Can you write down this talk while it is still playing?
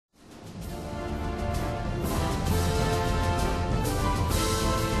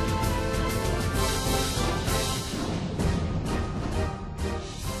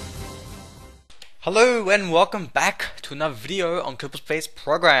Hello and welcome back to another video on Capsule J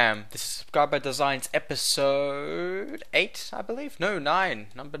program. This is Subscriber Designs episode 8, I believe? No, 9.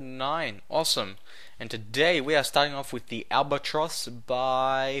 Number 9. Awesome. And today we are starting off with the Albatross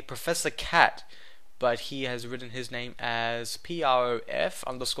by Professor Cat. But he has written his name as PROF_cat.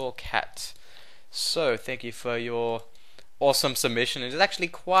 So, thank you for your awesome submission. It is actually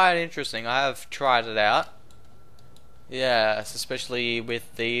quite interesting. I have tried it out. Yes, especially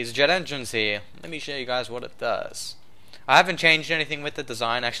with these jet engines here. Let me show you guys what it does. I haven't changed anything with the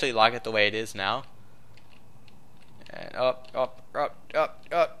design. I actually like it the way it is now. And up. Oh,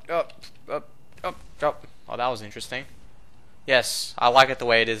 that was interesting. Yes, I like it the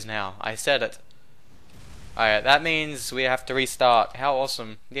way it is now. I said it. Alright, that means we have to restart. How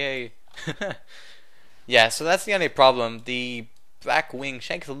awesome. Yay. Yeah, so that's the only problem. The back wing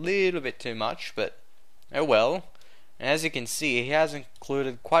shakes a little bit too much, but oh well. And as you can see, he has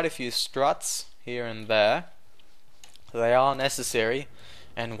included quite a few struts here and there. They are necessary.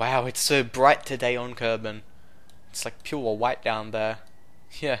 And wow, it's so bright today on Kerbin. It's like pure white down there.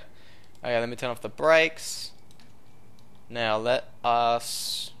 Yeah. Okay, let me turn off the brakes. Now let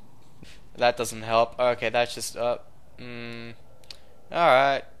us... That doesn't help. Okay, that's just up.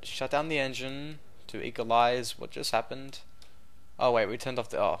 Alright, shut down the engine to equalize what just happened. Oh wait, we turned off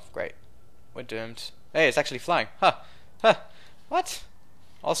the... Oh, great. We're doomed. Hey, it's actually flying. Huh. Huh. What?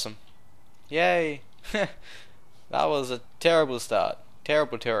 Awesome. Yay. That was a terrible start.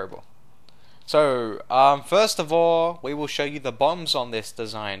 Terrible. So, first of all, we will show you the bombs on this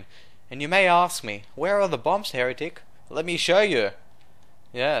design. And you may ask me, where are the bombs, heretic? Let me show you.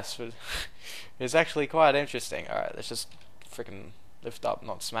 Yes. It's actually quite interesting. Alright, let's just freaking lift up,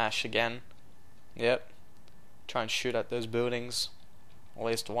 not smash again. Yep. Try and shoot at those buildings. At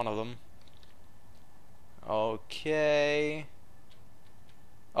least one of them. Okay.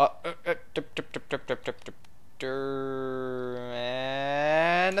 And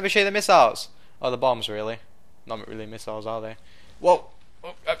let me show you the missiles. Oh, the bombs, really. Not really missiles, are they? Whoa.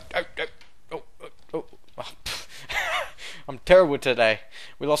 I'm terrible today.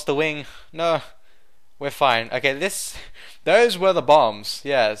 We lost the wing. No. We're fine. Okay, those were the bombs.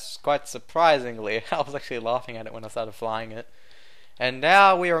 Yes, quite surprisingly. I was actually laughing at it when I started flying it. And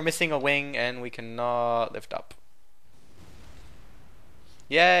now we are missing a wing and we cannot lift up.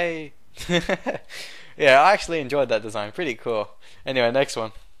 Yay! Yeah, I actually enjoyed that design. Pretty cool. Anyway, next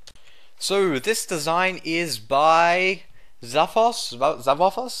one. So, this design is by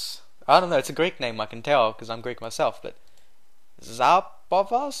ZaPhobos? I don't know, it's a Greek name, I can tell, because I'm Greek myself, but...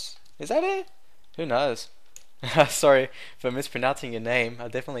 ZaPhobos? Is that it? Who knows? Sorry for mispronouncing your name. I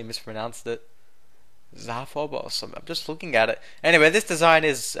definitely mispronounced it. ZaPhobos. I'm just looking at it. Anyway, this design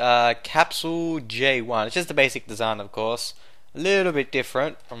is Capsule J1. It's just a basic design, of course. A little bit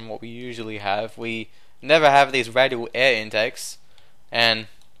different from what we usually have. We never have these radial air intakes, and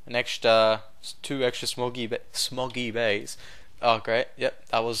two extra smoggy bays. Oh, great. Yep,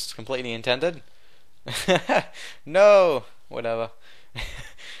 that was completely intended. No, whatever.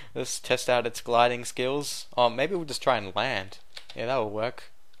 Let's test out its gliding skills. Oh, maybe we'll just try and land. Yeah, that will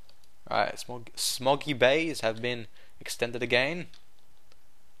work. Alright, smoggy bays have been extended again.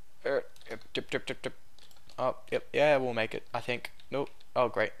 Oh, yep, yeah, we'll make it, I think. Nope. Oh,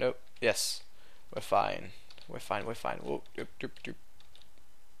 great, nope. Yes. We're fine. We're fine. Whoa,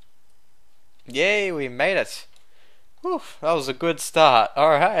 Yay, we made it. Whew, that was a good start.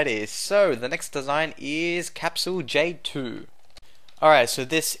 Alrighty, so the next design is Capsule J2. Alright, so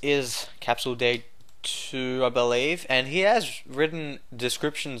this is Capsule J2, I believe, and he has written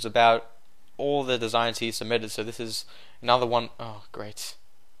descriptions about all the designs he submitted, so this is another one. Oh, great.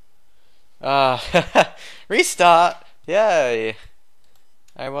 Restart! Yay!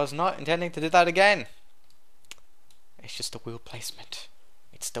 I was not intending to do that again. It's just the wheel placement.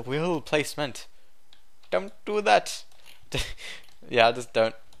 It's the wheel placement. Don't do that. Yeah, just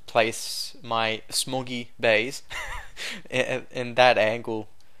don't place my smoggy bays in that angle,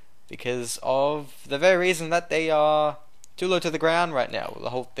 because of the very reason that they are too low to the ground right now.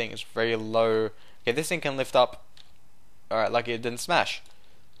 The whole thing is very low. Okay, this thing can lift up. Alright, lucky it didn't smash.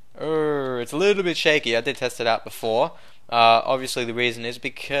 It's a little bit shaky. I did test it out before. Obviously the reason is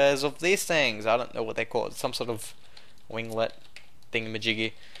because of these things. I don't know what they call it. Some sort of winglet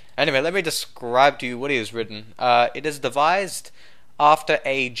thingamajiggy. Anyway, let me describe to you what he has written. It is devised after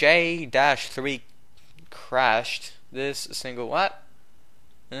a J-3 crashed. This single what?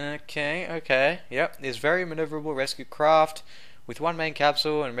 Okay, yep. This very maneuverable rescue craft with one main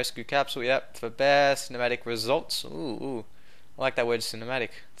capsule and rescue capsule, yep, for best cinematic results. Ooh. I like that word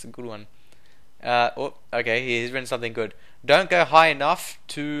cinematic. It's a good one. Oh, okay, he's written something good. Don't go high enough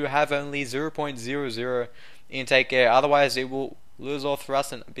to have only 0.00 intake air, otherwise it will lose all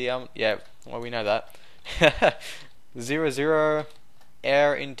thrust and be yeah, well, we know that. 0.00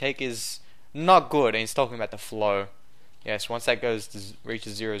 air intake is not good, and he's talking about the flow. Yes, once that goes to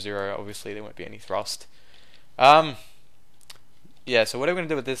reaches 0.00, obviously there won't be any thrust. Yeah, so what are we gonna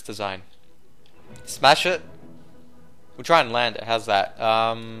do with this design? Smash it. We'll try and land it. How's that?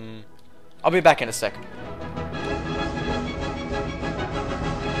 I'll be back in a second.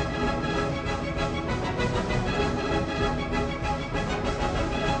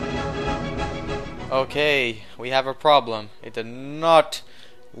 Okay, we have a problem. It did not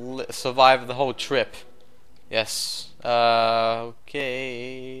survive the whole trip. Yes.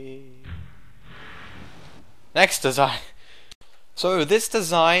 Okay. Next design. So this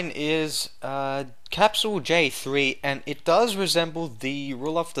design is Capsule J3, and it does resemble the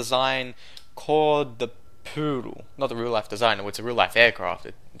real-life design called the Poodle. Not the real-life design, it's a real-life aircraft.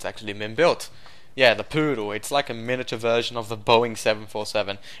 It's actually been built. Yeah, the Poodle. It's like a miniature version of the Boeing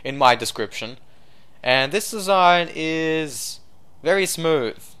 747 in my description. And this design is very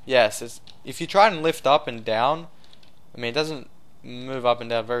smooth. Yes, if you try and lift up and down, I mean, it doesn't move up and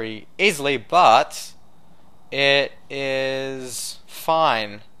down very easily, but it is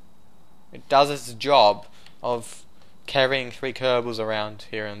fine. It does its job of carrying 3 Kerbals around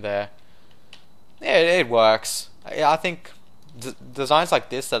here and there. Yeah, it works. I think designs like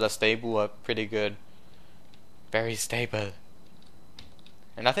this that are stable are pretty good. Very stable.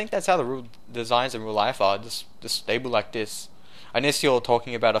 And I think that's how the real designs in real life are, just stable like this. Unless you're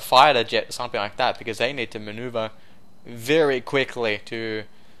talking about a fighter jet or something like that, because they need to maneuver very quickly to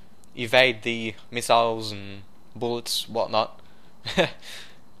evade the missiles and bullets, whatnot.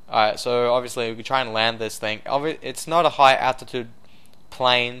 Alright, so obviously we try and land this thing. It's not a high altitude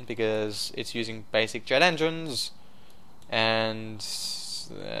plane because it's using basic jet engines and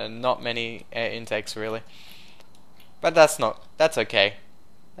not many air intakes really. But that's okay.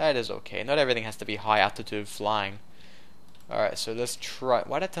 That is okay. Not everything has to be high altitude flying. Alright, so let's try.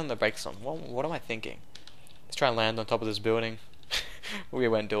 Why did I turn the brakes on? What am I thinking? Let's try and land on top of this building. We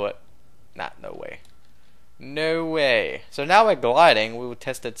won't do it. Nah, no way. No way. So now we're gliding. We will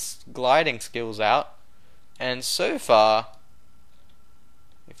test its gliding skills out. And so far,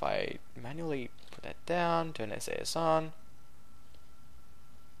 if I manually put that down, turn SAS on,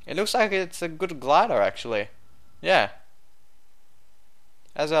 it looks like it's a good glider actually. Yeah.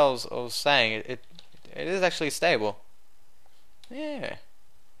 As I was saying, it is actually stable. Yeah.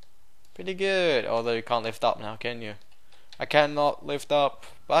 Pretty good. Although you can't lift up now, can you? I cannot lift up,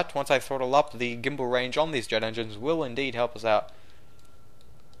 but once I throttle up, the gimbal range on these jet engines will indeed help us out.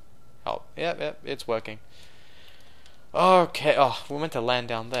 Oh, yep, it's working. Okay, oh, we're meant to land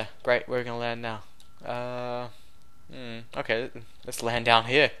down there. Great, we're gonna land now. Okay, let's land down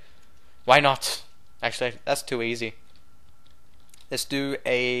here. Why not? Actually, that's too easy. Let's do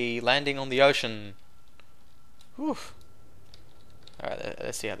a landing on the ocean. Whew. Alright,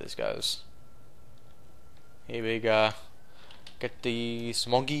 let's see how this goes. Here we go. Get the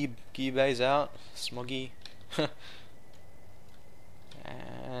smoggy bays out. Smoggy.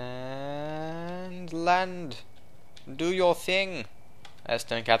 And land. Do your thing. Let's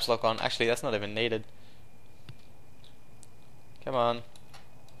turn caps lock on. Actually, that's not even needed. Come on.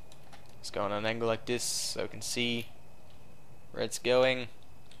 Let's go on an angle like this so we can see where it's going.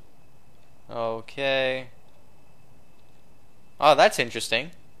 Okay. Oh, that's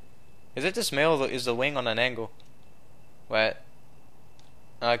interesting. Is it just me or is the wing on an angle? Wait.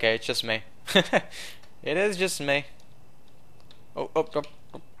 Okay, it's just me. It is just me. Oh,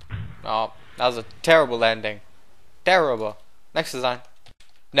 that was a terrible landing. Terrible. Next design.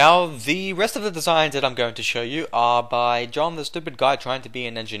 Now, the rest of the designs that I'm going to show you are by John, the stupid guy trying to be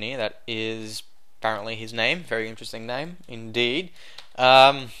an engineer. That is apparently his name. Very interesting name, indeed.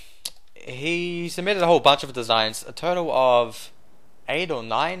 He submitted a whole bunch of designs, a total of 8 or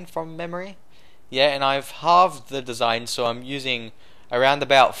 9 from memory. Yeah, and I've halved the design, so I'm using around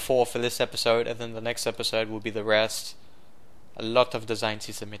about 4 for this episode, and then the next episode will be the rest. A lot of designs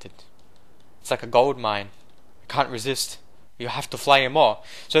he submitted. It's like a gold mine. I can't resist. You have to fly more.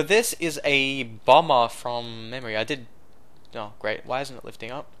 So this is a bomber from memory. Oh, great. Why isn't it lifting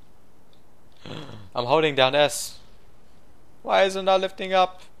up? I'm holding down S. Why isn't it lifting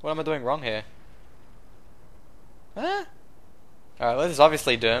up? What am I doing wrong here? Huh? Alright, well, this is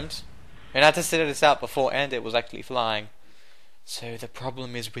obviously doomed. And I tested this out before and it was actually flying. So the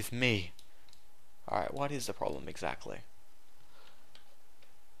problem is with me. Alright, what is the problem exactly?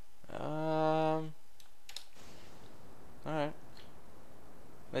 Alright.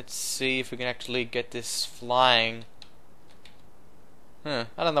 Let's see if we can actually get this flying. I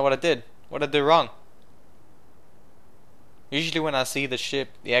don't know what I did. What did I do wrong? Usually when I see the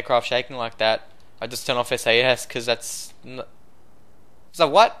aircraft shaking like that, I just turn off SAS because that's... So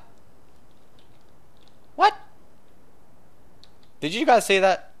what? What? Did you guys see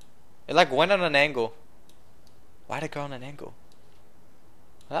that? It like went on an angle. Why'd it go on an angle?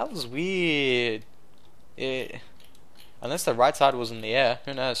 That was weird. Unless the right side was in the air,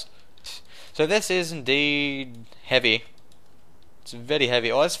 who knows? So this is indeed heavy. It's very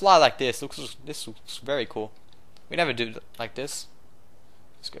heavy. Oh, let's fly like this. This looks very cool. We never do it like this.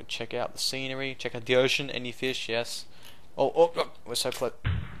 Let's go check out the scenery. Check out the ocean. Any fish? Yes. Oh, we're so close.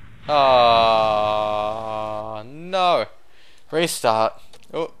 Oh no! Restart.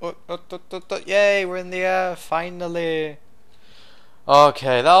 Yay! We're in the air finally.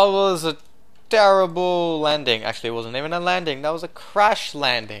 Okay, that was a terrible landing. Actually, it wasn't even a landing. That was a crash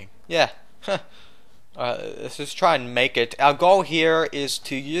landing. Yeah. Let's just try and make it. Our goal here is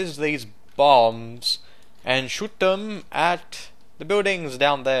to use these bombs and shoot them at the buildings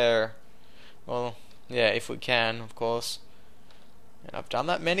down there. Well, yeah, if we can, of course. And I've done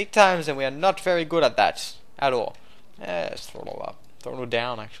that many times, and we are not very good at that at all. Let's throttle up. Throttle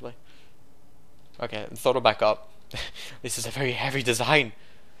down, actually. Okay, throttle back up. This is a very heavy design.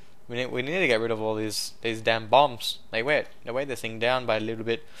 We need to get rid of all these damn bombs. They weigh this thing down by a little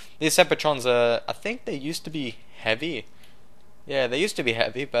bit. These Sepatrons I think they used to be heavy. Yeah, they used to be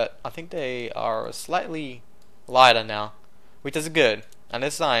heavy, but I think they are slightly lighter now, which is good.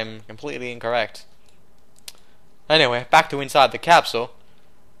 Unless I'm completely incorrect. Anyway, back to inside the capsule,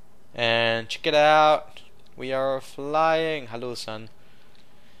 and check it out. We are flying. Hello, son.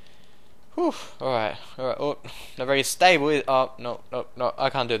 Whew. Alright. Oh, not very stable. Oh, no. I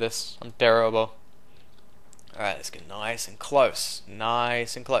can't do this. I'm terrible. Alright, let's get nice and close.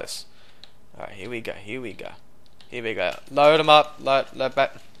 Nice and close. Alright, here we go. Load them up. Load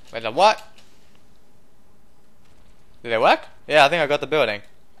back. Wait, what? Did they work? Yeah, I think I got the building.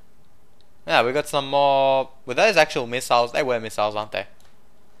 Yeah, we got some more. Were those actual missiles? They were missiles, aren't they?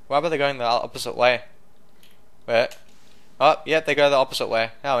 Why were they going the opposite way? Wait. Oh, yeah, they go the opposite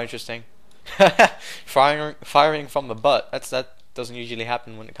way. How interesting. Firing from the butt. That doesn't usually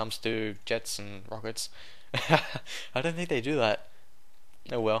happen when it comes to jets and rockets. I don't think they do that.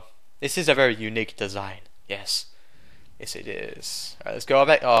 Oh well. This is a very unique design. Yes. Yes, it is. Alright, let's go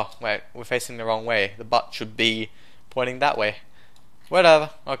back. Oh, wait. We're facing the wrong way. The butt should be pointing that way. Whatever.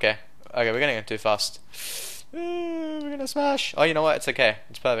 Okay, we're getting it too fast. We're gonna smash. Oh, you know what? It's okay.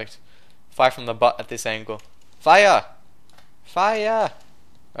 It's perfect. Fire from the butt at this angle. Fire! Fire!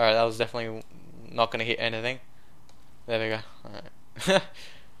 Alright, that was definitely not gonna hit anything. There we go. Alright.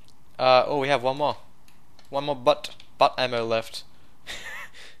 Oh, we have one more. One more butt ammo left.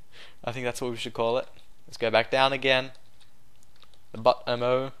 I think that's what we should call it. Let's go back down again. The butt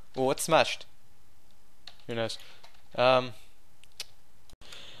ammo. Oh, it's smashed. Who knows?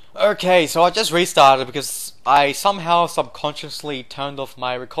 Okay, so I just restarted because I somehow subconsciously turned off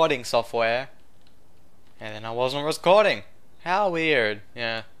my recording software, and then I wasn't recording. How weird.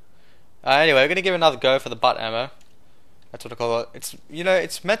 Yeah. Anyway, we're gonna give it another go for the butt ammo. That's what I call it. It's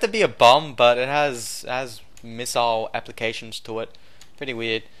it's meant to be a bomb, but it has missile applications to it. Pretty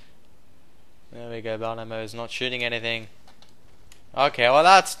weird. There we go. Butt ammo is not shooting anything. Okay, well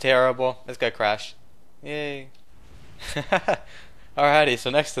that's terrible. Let's go crash. Yay. Alrighty,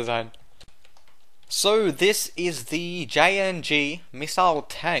 so next design. So this is the JNG missile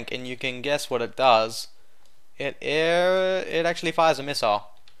tank, and you can guess what it does. It actually fires a missile.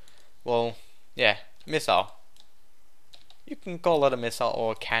 Well, yeah, missile. You can call it a missile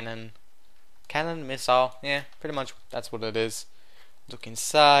or a cannon. Cannon, missile, yeah, pretty much that's what it is. Look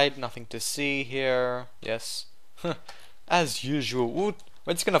inside, nothing to see here. Yes. As usual.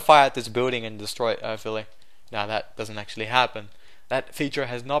 We're just gonna fire at this building and destroy it, hopefully. Now that doesn't actually happen. That feature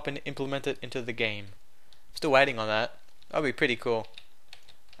has not been implemented into the game. Still waiting on that. That'll be pretty cool.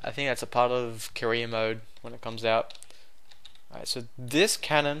 I think that's a part of career mode when it comes out. Alright, so this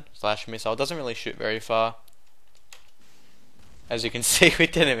cannon / missile doesn't really shoot very far. As you can see, we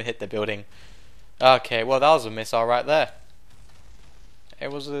didn't even hit the building. Okay, well that was a missile right there.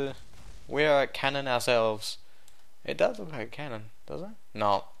 It was a... We're a cannon ourselves. It does look like a cannon, does it?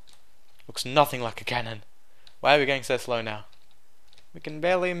 No. Looks nothing like a cannon. Why are we going so slow now? We can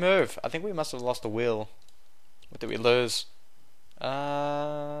barely move. I think we must have lost a wheel. What did we lose?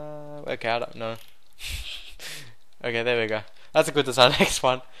 Okay, I don't know. Okay, there we go. That's a good design. Next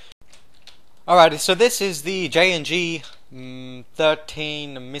one. Alrighty, so this is the JNG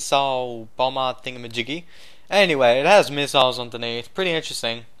 13 missile bomber thingamajiggy. Anyway, it has missiles underneath. Pretty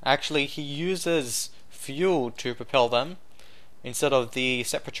interesting. Actually, he uses fuel to propel them instead of the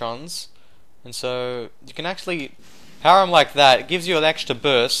Separatrons. And so you can actually power them like that. It gives you an extra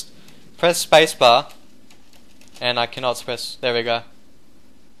burst. Press spacebar. And I cannot press. There we go.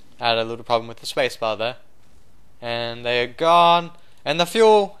 I had a little problem with the spacebar there. And they are gone. And the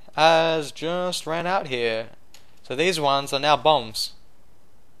fuel has just ran out here. So these ones are now bombs.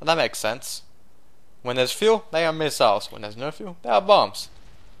 Well, that makes sense. When there's fuel, they are missiles. When there's no fuel, they are bombs.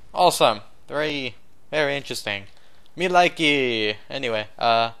 Awesome. Very interesting. Me likey. Anyway,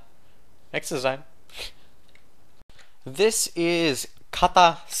 next design. This is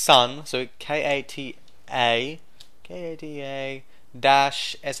Kata-san. So K-A-T-A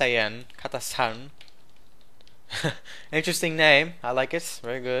dash S-A-N. Kata-san. Interesting name. I like it.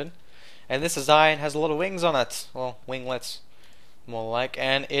 Very good. And this design has a lot of wings on it. Well, winglets. More like.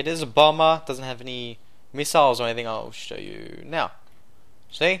 And it is a bomber. Doesn't have any missiles or anything. I'll show you now.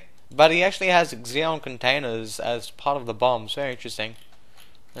 See? But he actually has xenon containers as part of the bombs. Very interesting.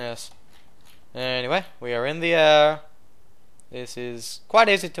 Yes. Anyway, we are in the air. This is quite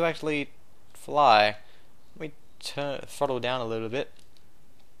easy to actually fly. We throttle down a little bit.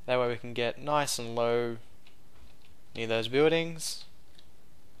 That way we can get nice and low near those buildings.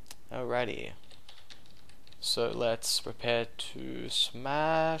 Alrighty. So let's prepare to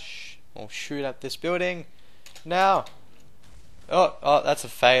smash or shoot at this building. Now. Oh, that's a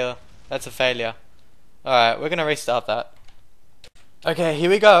failure. That's a failure. Alright, we're gonna restart that. Okay, here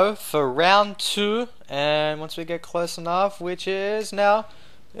we go for round 2. And once we get close enough, which is now.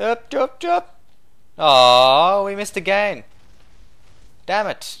 Yep. Oh, we missed again. Damn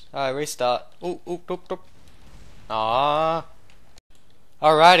it. Alright, restart. Ah.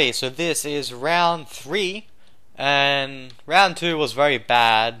 Alrighty, so this is round 3. And round 2 was very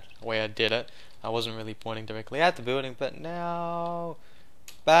bad the way I did it. I wasn't really pointing directly at the building, but now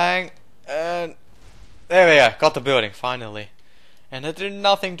bang, and there we go, got the building finally. And it did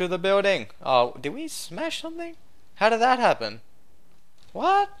nothing to the building. Oh, did we smash something? How did that happen?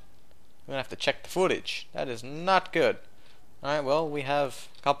 What? We're gonna have to check the footage. That is not good. Alright, well, we have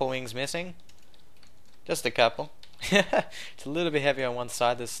a couple wings missing. Just a couple. It's a little bit heavy on one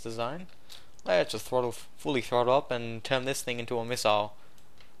side, this design. Let's just fully throttle up and turn this thing into a missile.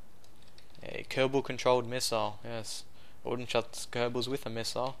 A Kerbal controlled missile, yes. I wouldn't trust Kerbals with a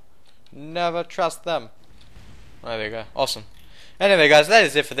missile. Never trust them. Oh, there you go. Awesome. Anyway guys, that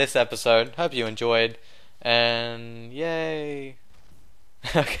is it for this episode. Hope you enjoyed. And yay.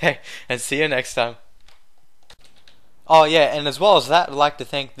 Okay, and see you next time. Oh yeah, and as well as that, I'd like to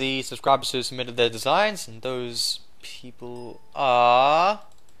thank the subscribers who submitted their designs. And those people are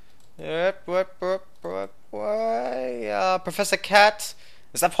Professor Cat,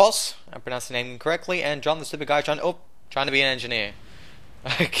 ZaPhobos, I pronounced the name incorrectly, and John the Super Guy trying to be an engineer.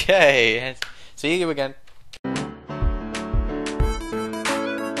 Okay, and see you again.